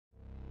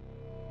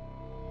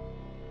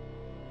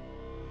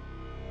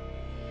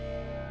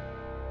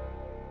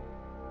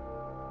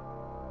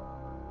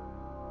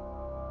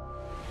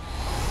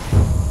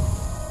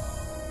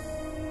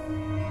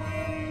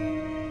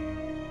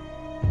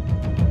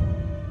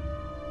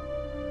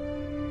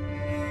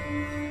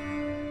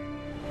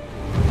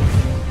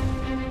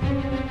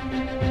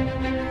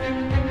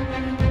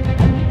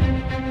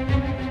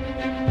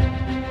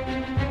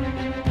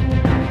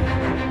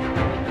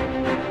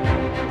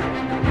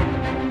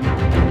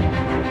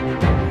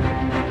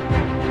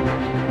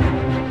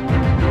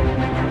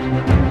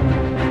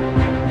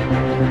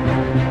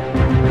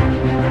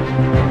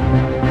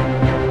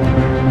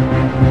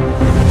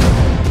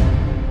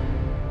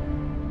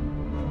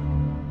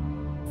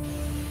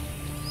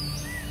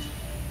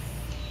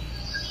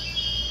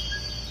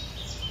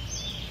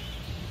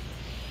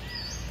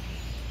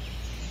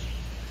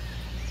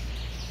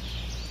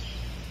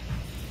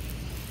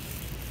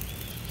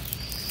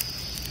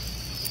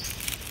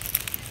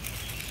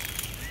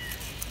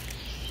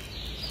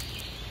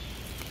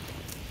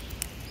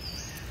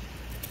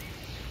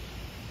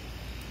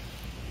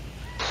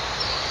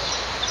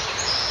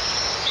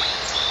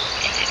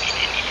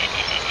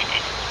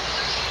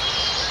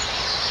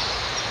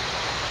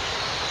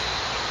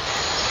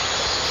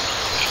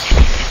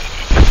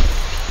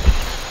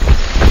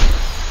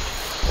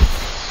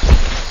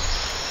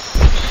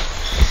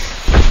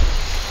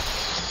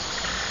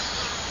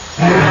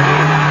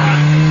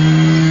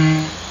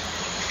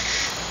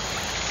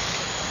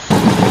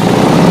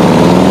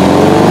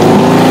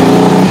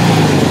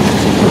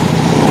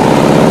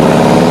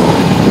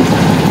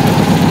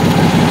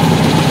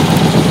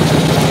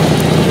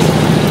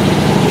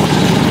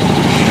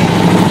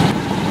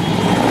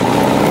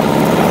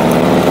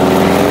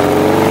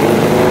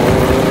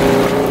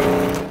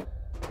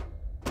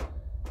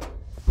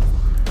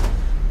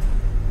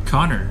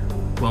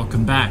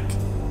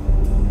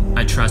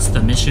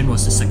mission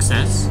was a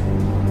success?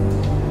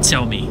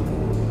 Tell me,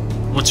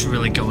 what's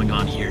really going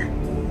on here?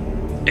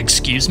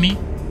 Excuse me?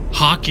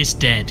 Hawk is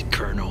dead,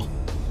 Colonel.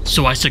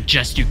 So I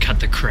suggest you cut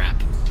the crap.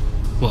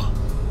 Well,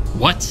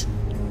 what?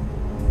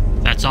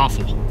 That's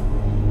awful.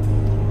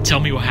 Tell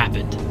me what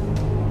happened.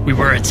 We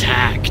were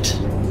attacked.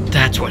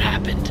 That's what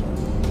happened.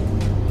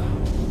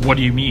 What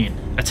do you mean?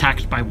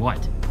 Attacked by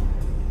what?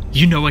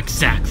 You know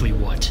exactly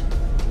what.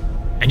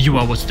 And you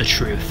owe us the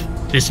truth.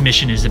 This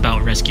mission is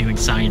about rescuing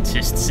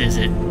scientists, is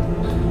it?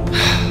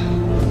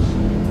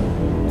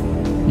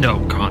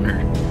 No,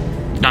 Connor.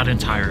 Not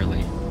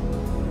entirely.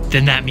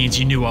 Then that means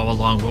you knew all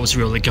along what was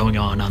really going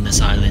on this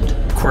island.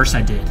 Of course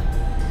I did.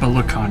 But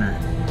look, Connor.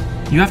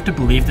 You have to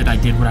believe that I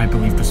did what I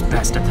believed was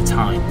best at the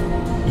time.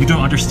 You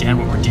don't understand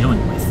what we're dealing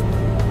with.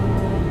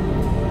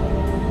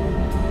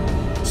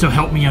 So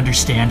help me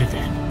understand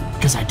then,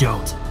 because I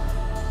don't.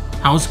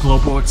 How's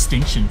global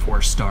extinction for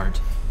a start?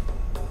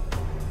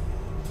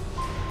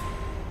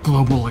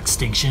 Global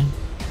extinction?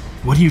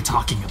 What are you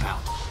talking about?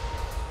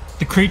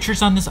 The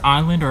creatures on this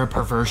island are a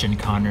perversion,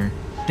 Connor.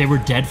 They were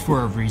dead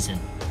for a reason.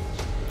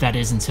 That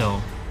is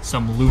until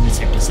some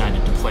lunatic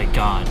decided to play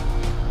God.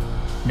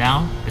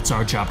 Now, it's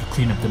our job to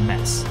clean up the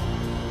mess.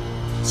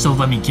 So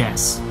let me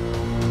guess.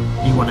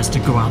 You want us to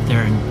go out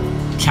there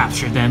and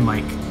capture them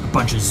like a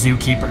bunch of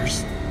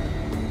zookeepers?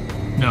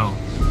 No.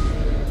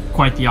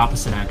 Quite the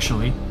opposite,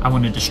 actually. I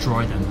want to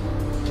destroy them.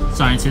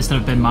 Scientists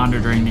have been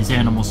monitoring these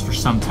animals for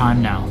some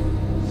time now,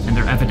 and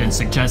their evidence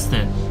suggests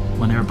that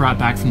when they were brought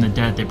back from the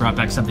dead, they brought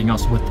back something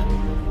else with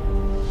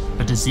them.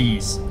 A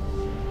disease.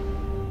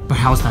 But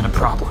how's that a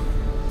problem?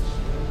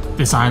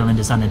 This island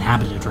is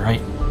uninhabited,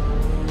 right?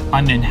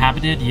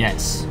 Uninhabited,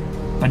 yes,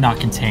 but not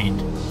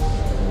contained.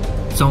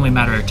 It's only a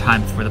matter of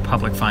time before the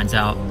public finds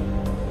out.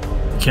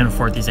 We can't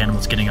afford these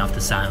animals getting off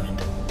this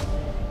island.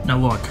 Now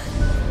look,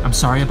 I'm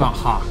sorry about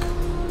Hawk.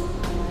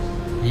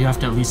 You have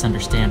to at least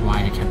understand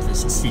why I kept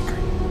this a secret.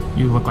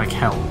 You look like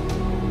hell.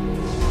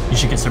 You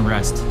should get some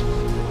rest.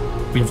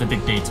 We have a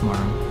big day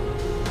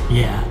tomorrow.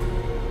 Yeah,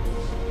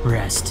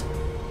 rest.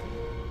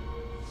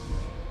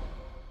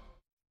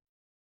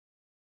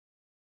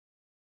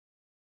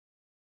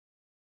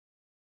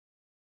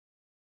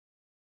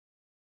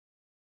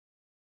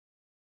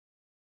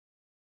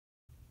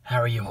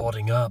 How are you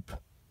holding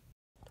up?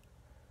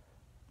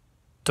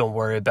 Don't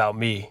worry about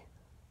me.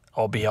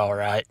 I'll be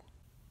alright.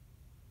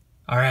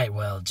 Alright,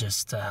 well,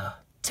 just,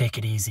 take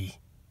it easy.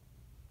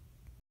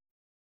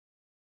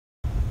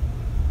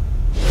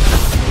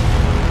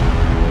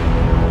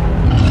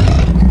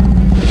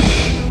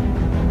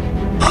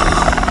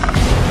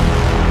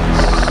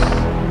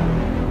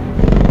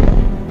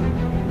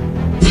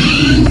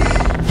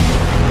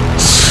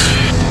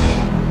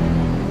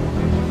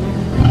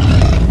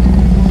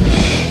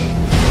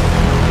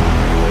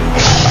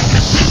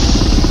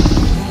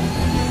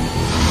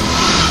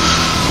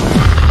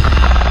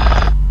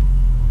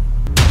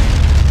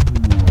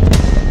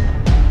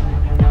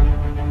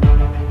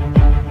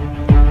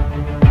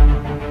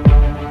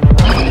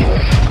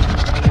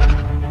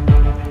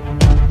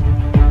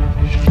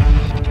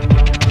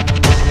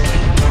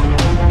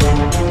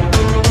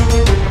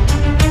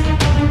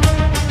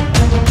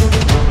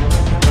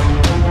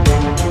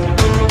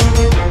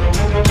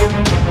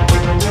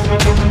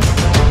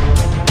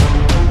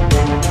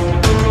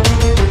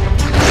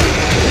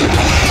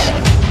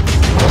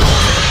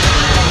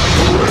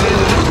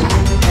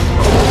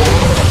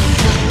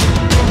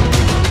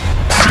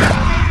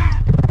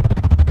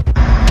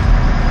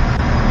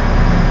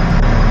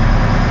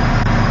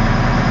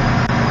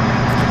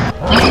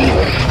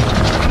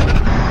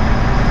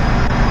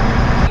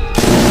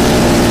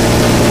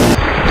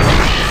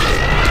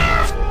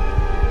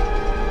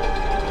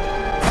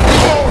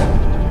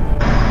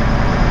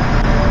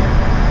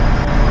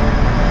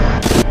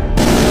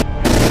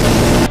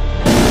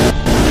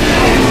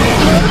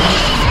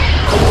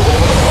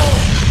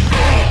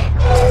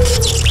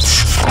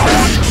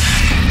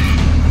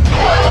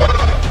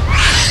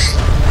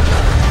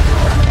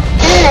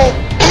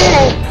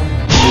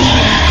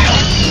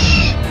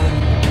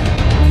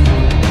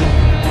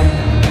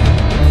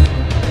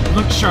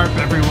 Sharp,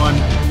 everyone.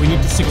 We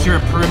need to secure a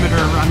perimeter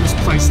around this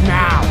place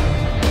now.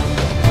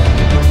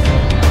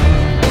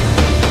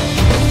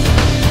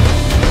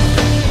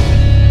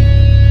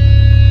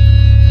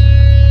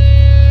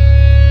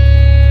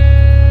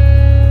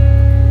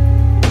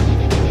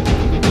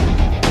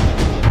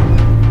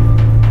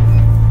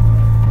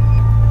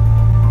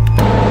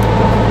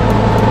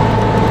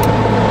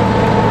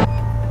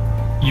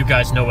 You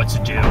guys know what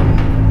to do.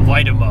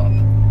 Light 'em up.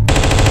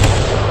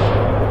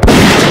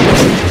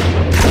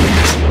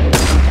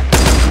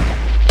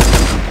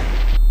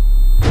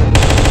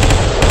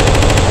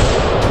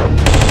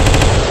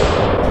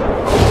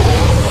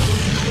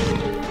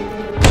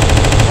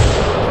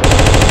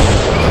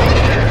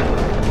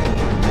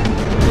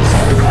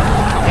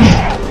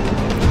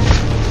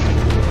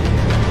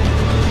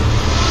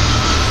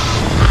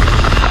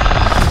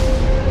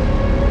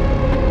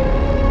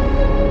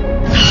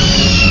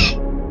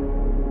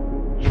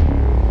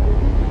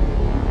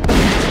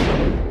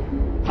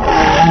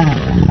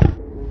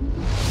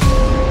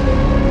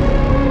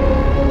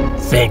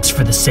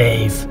 the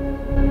save.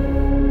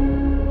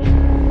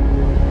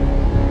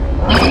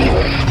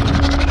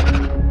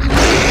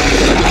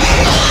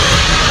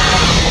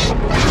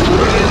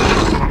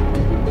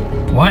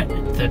 What?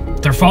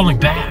 They're falling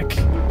back.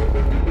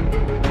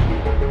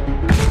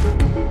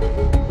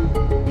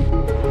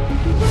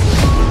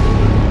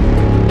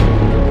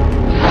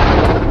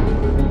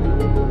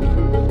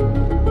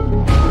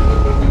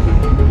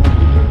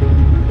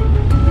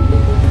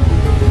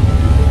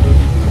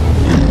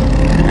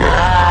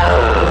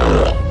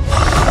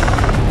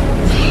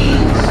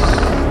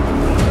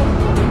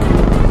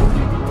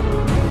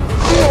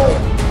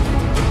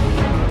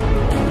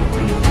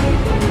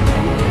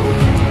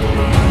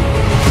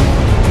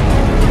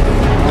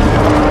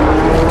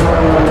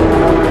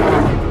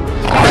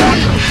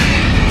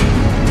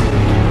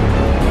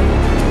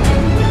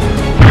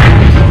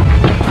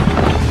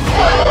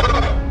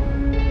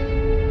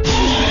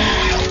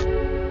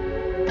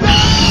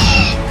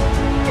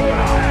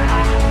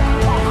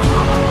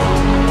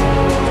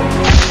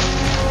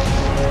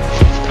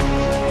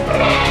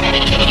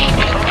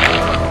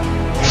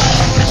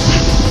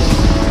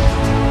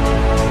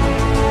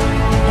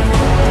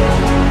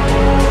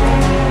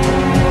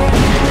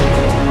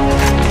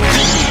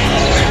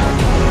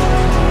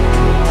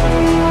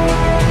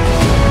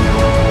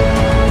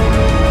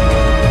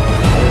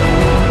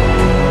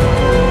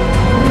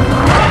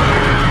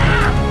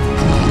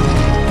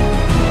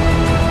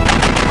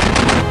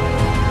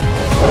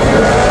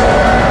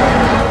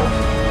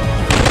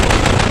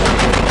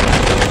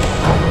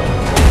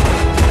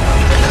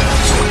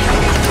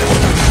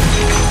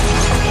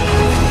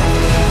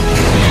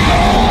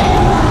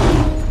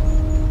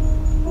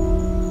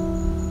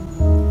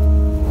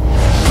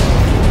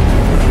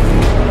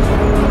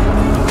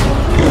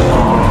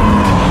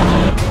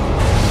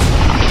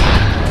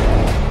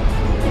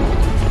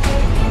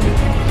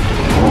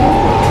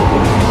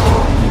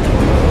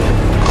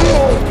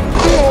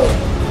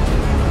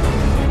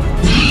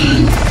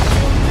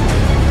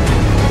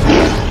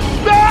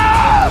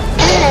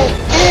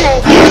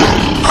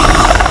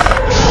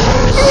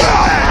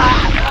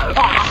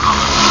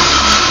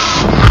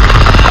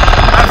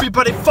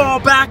 Everybody fall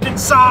back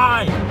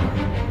inside!